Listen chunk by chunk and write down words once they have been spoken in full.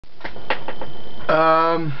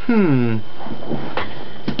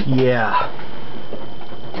Yeah.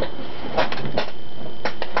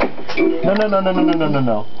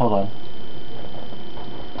 No. Hold on.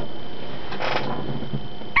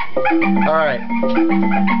 Alright.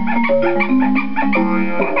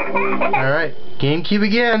 Alright. GameCube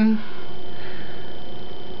again.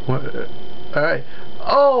 Alright.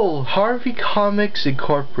 Oh, Harvey Comics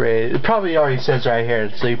Incorporated. It probably already says right here,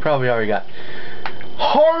 so you probably already got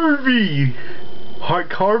Harvey!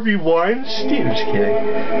 Harvey Weinstein? I'm just kidding.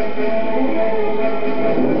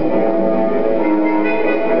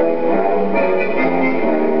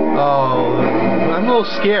 Oh, I'm a little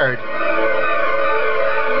scared.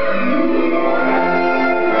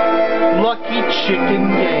 Lucky Chicken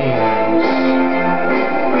Games.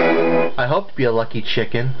 I hope to be a lucky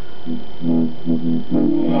chicken.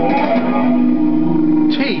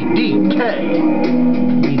 TDK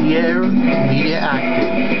Media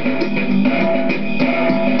Active.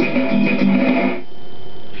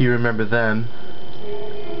 If you remember them.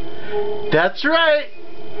 That's right!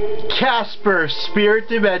 Casper Spirit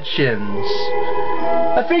Dimensions.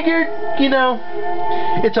 I figured, you know,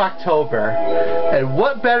 it's October, and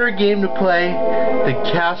what better game to play than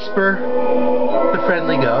Casper the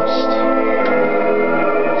Friendly Ghost?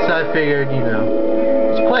 So I figured, you know,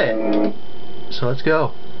 let's play it. So let's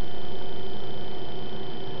go.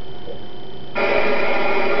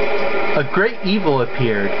 A great evil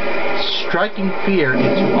appeared, striking fear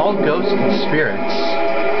into all ghosts and spirits.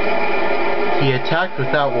 He attacked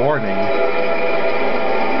without warning.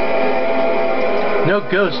 No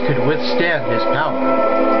ghost could withstand his power.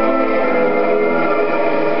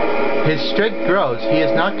 His strength grows. He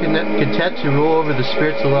is not content to rule over the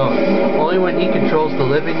spirits alone. Only when he controls the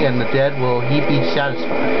living and the dead will he be satisfied.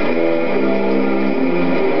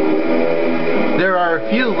 There are a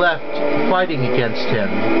few left fighting against him.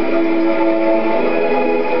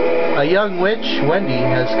 A young witch, Wendy,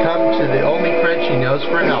 has come to the only friend she knows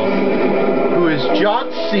for help, who is John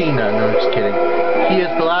Cena. No, I'm just kidding. He is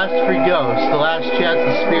the last free ghost, the last chance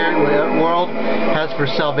the spirit world has for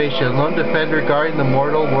salvation, lone defender guarding the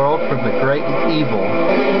mortal world from the great evil.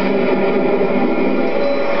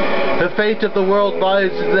 The fate of the world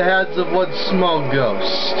lies in the hands of one small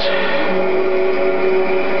ghost.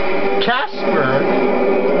 Casper?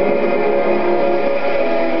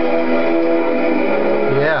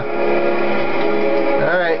 Yeah.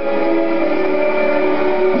 Alright.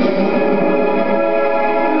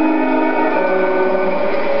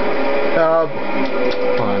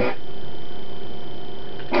 Fine.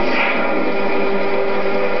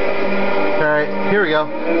 Alright, here we go.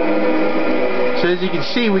 So as you can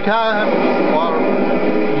see, we kind of have,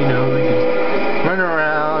 you know, we can run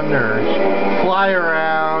around or fly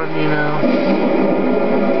around, you know.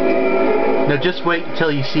 Now just wait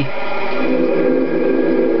until you see.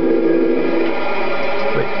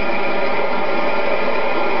 Wait.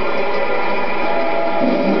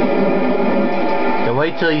 Now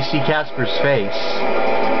wait till you see Casper's face.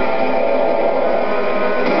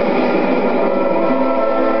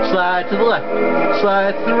 Slide to the left,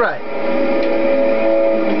 slide to the right.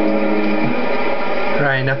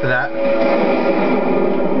 Alright, enough of that.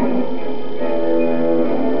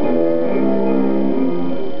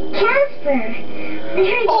 Casper!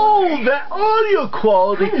 Oh, that audio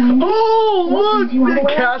quality! Oh, look!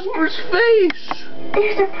 Casper's face!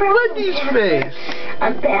 There's a problem, Wendy's Casper. face!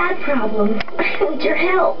 A bad problem. I need your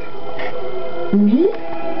help. Me?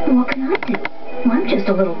 What can I do? I'm just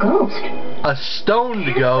a little ghost. A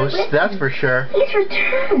stoned ghost, that's for sure. He's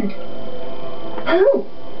returned. Who?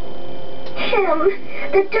 Him.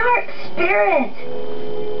 The dark spirit.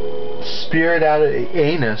 Spirit out of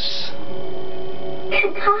anus.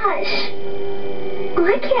 Kabosh.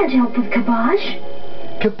 I can't help with Kabosh.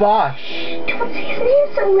 Kibosh. Don't say his name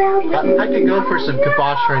so loudly. I could go for some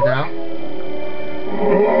kibosh right now.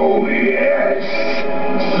 Oh, yes.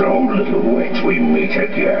 So, little witch, we meet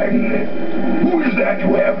again. Who is that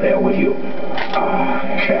you have there with you? Ah,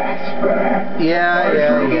 Casper. Yeah.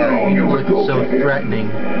 You look so threatening.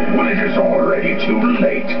 But it is already too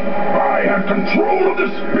late. I have control of the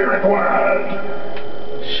spirit world.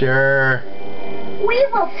 Sure. We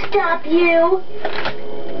will stop you.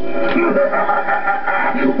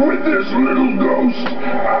 With this little ghost?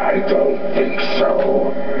 I don't think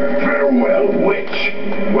so. Farewell, witch.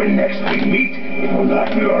 When next we meet, it will not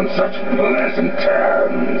be on such pleasant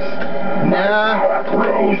terms. My power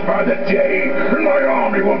grows by the day, and my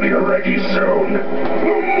army will be ready soon.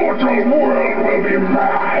 The mortal world will be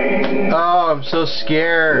mine. Oh, I'm so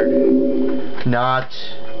scared. Not.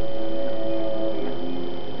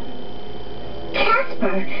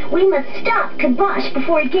 Casper, we must stop Kibosh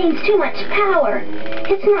before he gains too much power.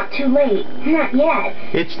 It's not too late. Not yet.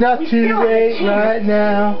 It's not We too still have a late chance. right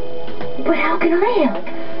now. But how can I help?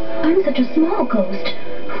 I'm such a small ghost.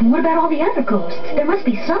 What about all the other ghosts? There must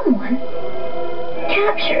be someone.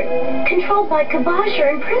 Captured, controlled by Kibosh or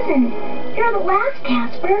imprisoned. You're the last,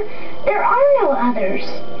 Casper. There are no others.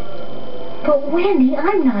 But Wendy,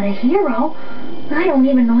 I'm not a hero. I don't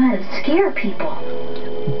even know how to scare people.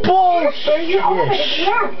 Casper, you're all that is Bullshit.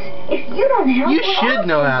 left. If you don't help, You we're should all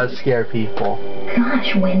know how to doomed. scare people.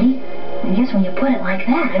 Gosh, Wendy. I guess when you put it like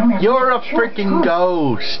that, I don't have You're a much choice, freaking huh?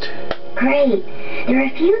 ghost. Great. There are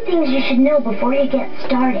a few things you should know before you get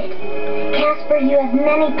started. Casper, you have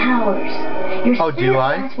many powers. Your Oh, spirit do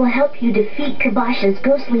I? glass will help you defeat Kibosh's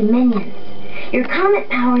ghostly minions. Your comet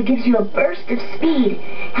power gives you a burst of speed.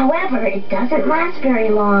 However, it doesn't last very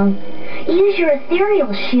long. Use your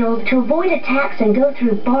ethereal shield to avoid attacks and go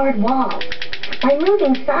through barred walls. By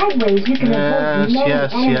moving sideways, you can avoid many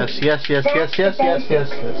Yes, enemies. yes. That's the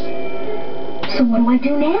basics. So what do I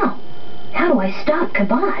do now? How do I stop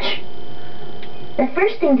Kibosh? The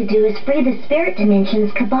first thing to do is free the spirit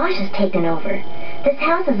dimensions Kibosh has taken over. This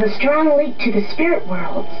house has a strong link to the spirit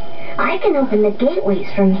worlds. I can open the gateways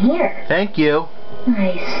from here. Thank you.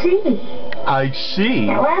 I see. I see.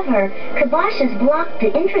 However, Kibosh has blocked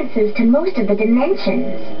the entrances to most of the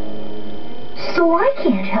dimensions. So I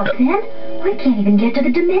can't help then. I can't even get to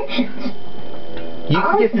the dimensions. You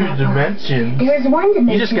can get through the dimensions. There is one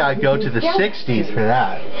dimension. You just gotta go to the you can 60s for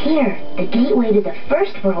that. Here, the gateway to the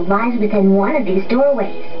first world lies within one of these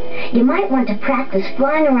doorways. You might want to practice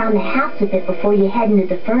flying around the house a bit before you head into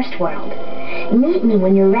the first world. Meet me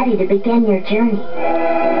when you're ready to begin your journey.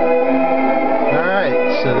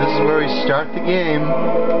 Alright, so this is where we start the game.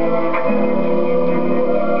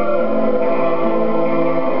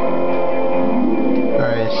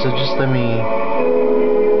 Alright, so just let me...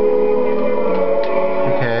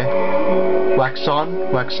 Okay. Wax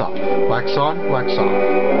on, wax off. Wax on, wax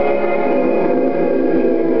off.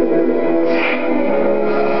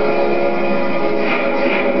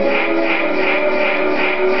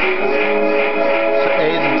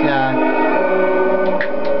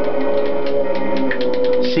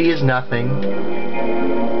 C is nothing.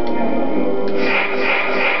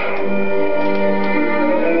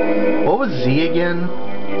 What was Z again?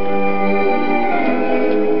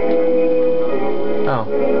 Oh.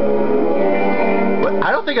 What?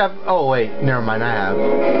 I don't think I've... Oh, wait. Never mind. I have.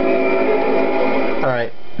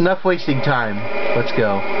 Alright. Enough wasting time. Let's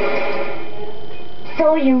go. So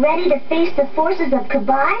are you ready to face the forces of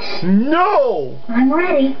Kibosh? No! I'm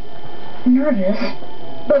ready. Nervous,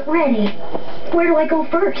 but ready. Where do I go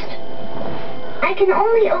first? I can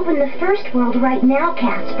only open the first world right now,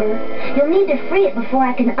 Casper. You'll need to free it before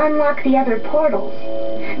I can unlock the other portals.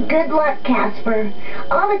 Good luck, Casper.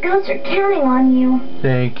 All the ghosts are counting on you.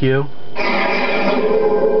 Thank you.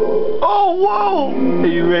 Oh, whoa! Are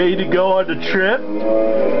you ready to go on a trip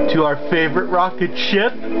to our favorite rocket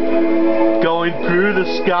ship? Going through the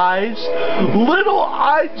skies? Little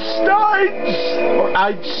Einsteins! Or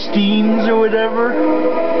Einsteins or whatever?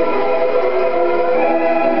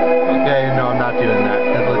 Okay, no, I'm not doing that.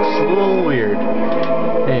 That looks a little weird.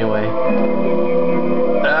 Anyway.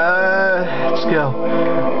 Let's go.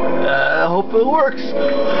 I hope it works.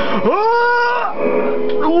 Ah!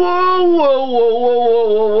 Whoa, whoa, whoa, whoa, whoa,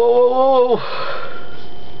 whoa, whoa, whoa.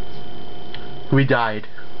 We died.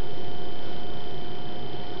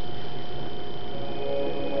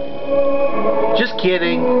 Just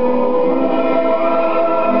kidding.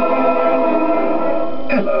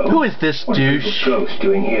 Hello. Who is this What douche? is this ghost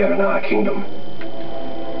doing here in our kingdom?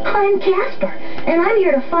 I'm Casper, and I'm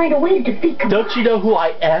here to find a way to defeat Kibosh. Don't you know who I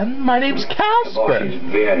am? My name's Kibosh Casper. is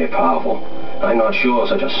very powerful. I'm not sure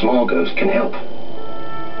such a small ghost can help.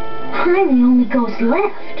 I'm the only ghost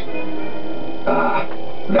left.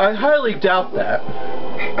 I highly doubt that.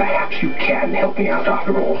 Perhaps you can help me out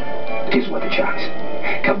after all. It is worth a chance.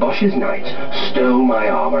 Kibosh's knights stole my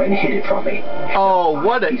armor and hid it from me. Oh,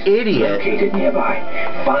 what an He's idiot. located nearby.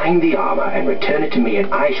 Find the armor and return it to me,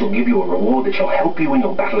 and I shall give you a reward that shall help you in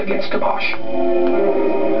your battle against Kibosh.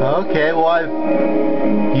 Okay, well,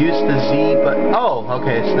 I've used the Z, but... Oh,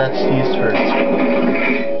 okay, so that's used for...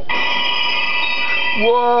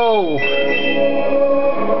 Whoa!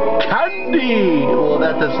 Candy! Well,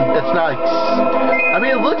 that doesn't... It's not... I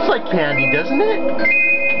mean, it looks like candy, doesn't it?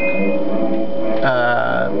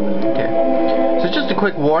 Okay. So just a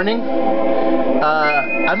quick warning.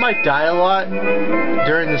 I might die a lot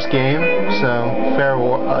during this game, so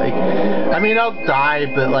I mean, I'll die,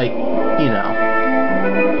 but like, you know,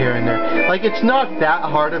 here and there. Like, it's not that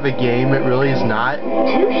hard of a game. It really is not. 2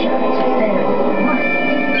 shots is better than 1.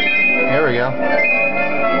 There we go.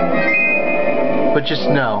 But just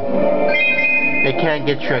know, it can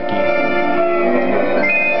get tricky.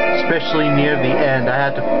 Especially near the end. I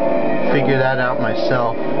had to figure that out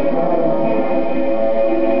myself.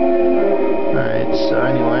 Alright, so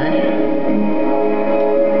anyway.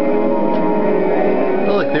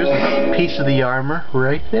 Oh look, there's a piece of the armor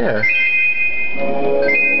right there.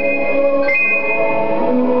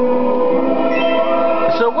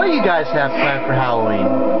 So what do you guys have planned for Halloween?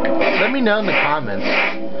 Let me know in the comments.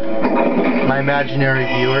 My imaginary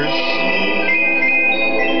viewers.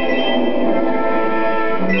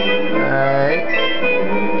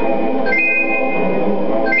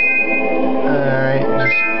 Alright,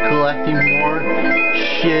 just collecting more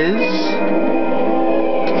shiz.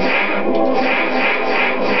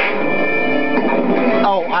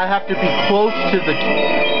 Oh, I have to be close to the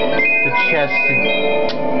chest.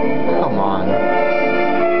 Come on.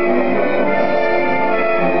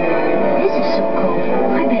 This is so cold.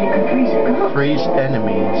 I bet it could freeze a ghost. Freeze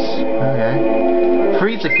enemies. Okay.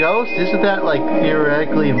 Freeze a ghost? Isn't that like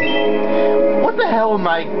theoretically... What the hell am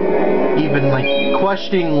I even like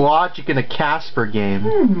questioning logic in a Casper game?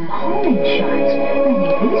 Homing shots.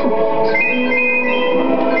 Maybe these will be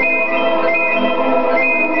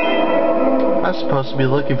useful. I'm supposed to be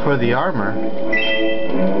looking for the armor.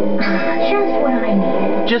 Just what I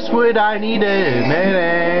needed. Just what I needed.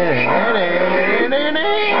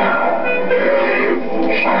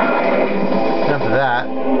 Enough of that.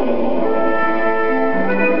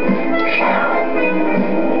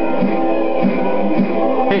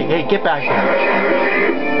 Hey, get back here.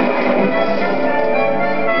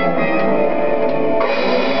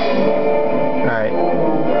 Alright.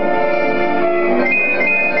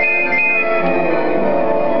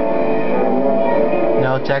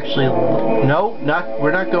 No, it's actually... No,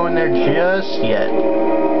 we're not going there just yet.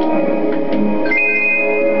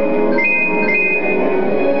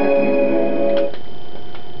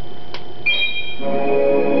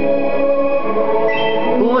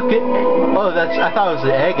 Look at... Oh, I thought it was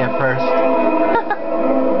an egg at first.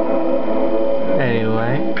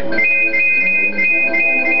 Anyway.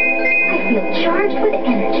 I feel charged with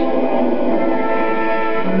energy.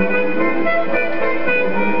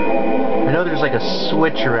 I know there's like a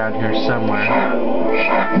switch around here somewhere.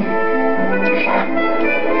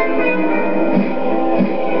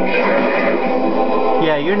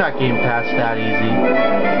 Yeah, you're not getting past that easy.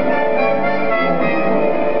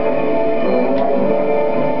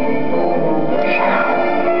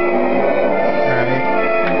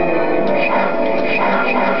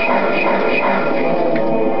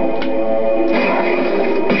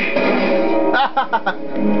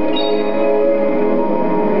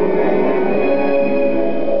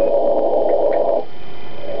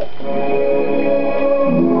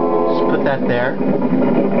 Just put that there.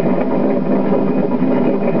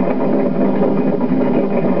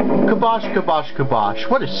 Kabosh, kabosh, kabosh.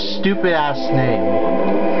 What a stupid ass name.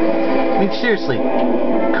 I mean, seriously.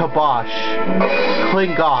 Kabosh.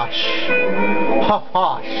 Klingosh.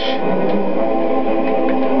 Huff-hosh.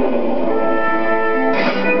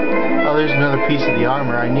 Oh, there's another piece of the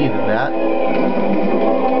armor. I needed that.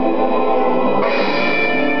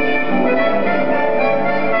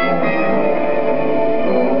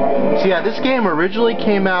 So yeah, this game originally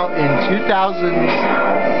came out in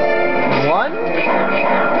 2001?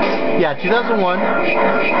 Yeah, 2001.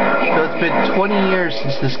 So it's been 20 years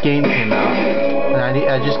since this game came out. And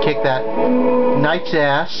I just kicked that knight's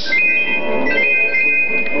ass.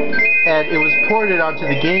 And it was ported onto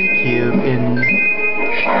the GameCube in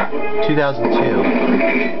 2002.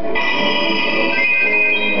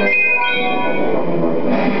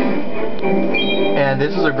 And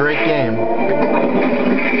this is a great game.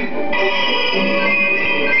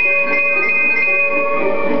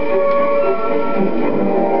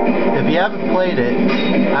 If you haven't played it,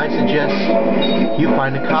 I suggest you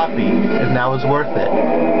find a copy, and that was worth it.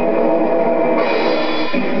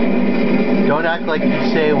 Don't act like you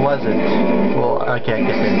say it wasn't. Well, I can't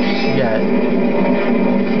get finished yet.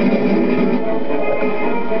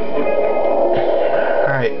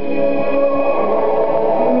 Alright.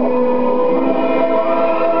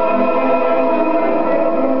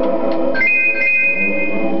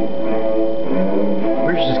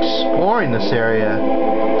 We're just exploring this area.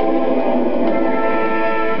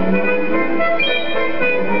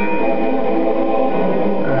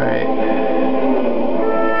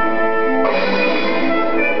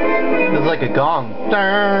 gong.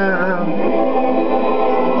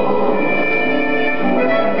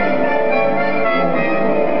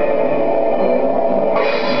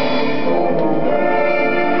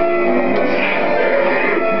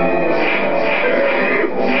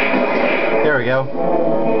 There we go.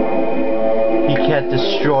 He can't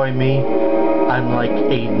destroy me. I'm like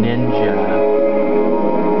a ninja.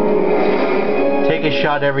 Take a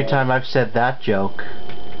shot every time I've said that joke.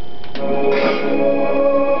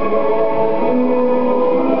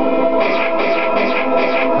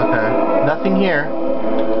 Okay, nothing here.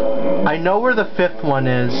 I know where the fifth one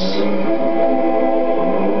is.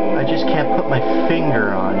 I just can't put my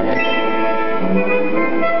finger on it.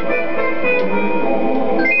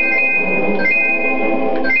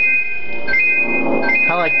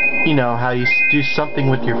 Kinda like, you know, how you do something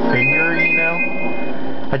with your finger, you know?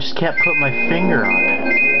 I just can't put my finger on it.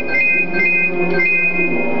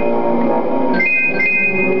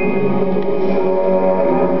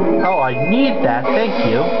 Oh, I need that, thank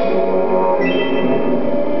you.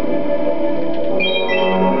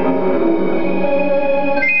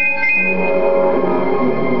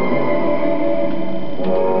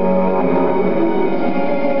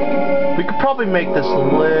 We could probably make this a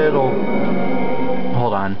little...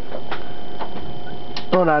 Hold on.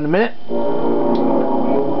 Hold on a minute.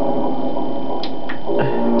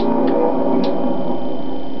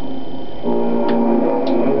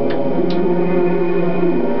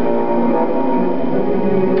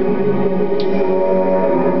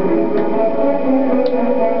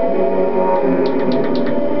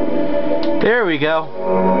 There we go.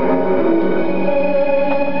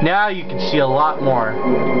 Now you can see a lot more.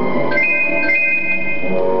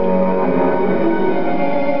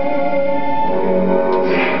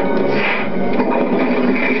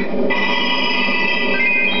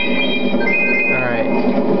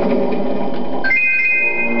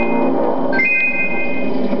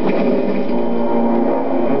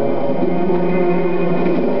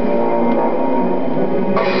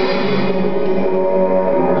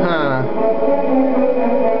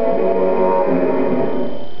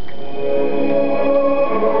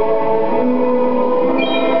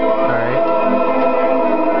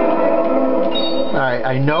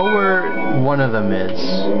 I know where one of them is.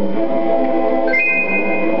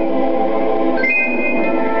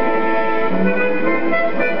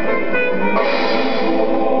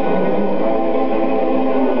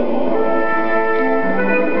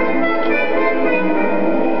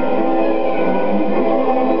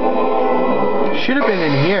 Should have been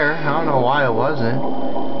in here. I don't know why it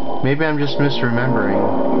wasn't. Maybe I'm just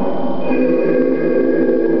misremembering.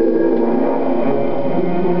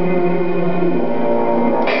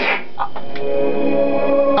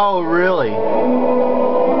 Oh, really?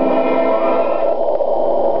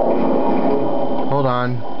 Hold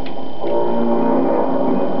on.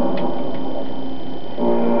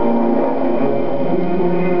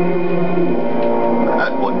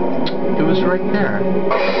 What? It was right there.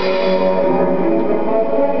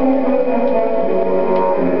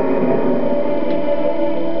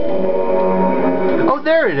 Oh,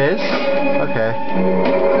 there it is. Okay.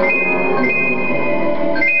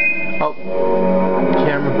 Oh.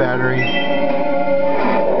 Camera battery.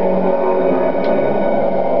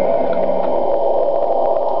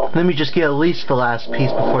 Let me just get at least the last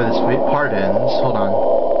piece before this part ends. Hold on.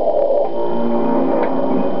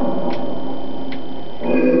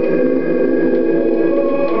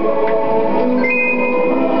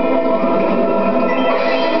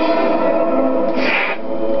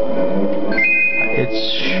 It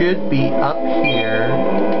should be up here.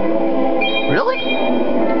 Really?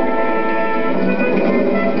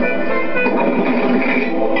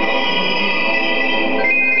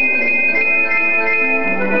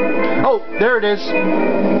 Oh, there it is.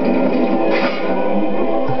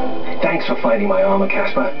 Thanks for finding my armor,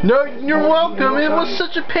 Casper. No, you're welcome. It was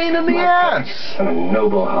such a pain in the ass. And a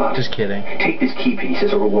noble heart. Just kidding. Take this key piece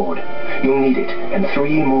as a reward. You'll need it, and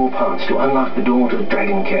 3 more parts to unlock the door to the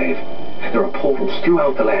Dragon Cave. There are portals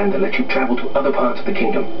throughout the land that let you travel to other parts of the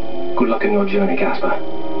kingdom. Good luck in your journey, Casper.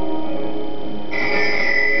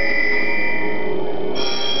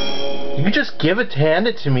 You can just hand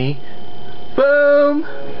it to me. Boom.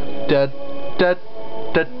 Da da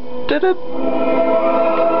da da da.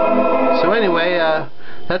 So anyway,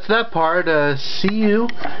 that's that part. See you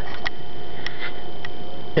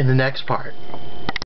in the next part.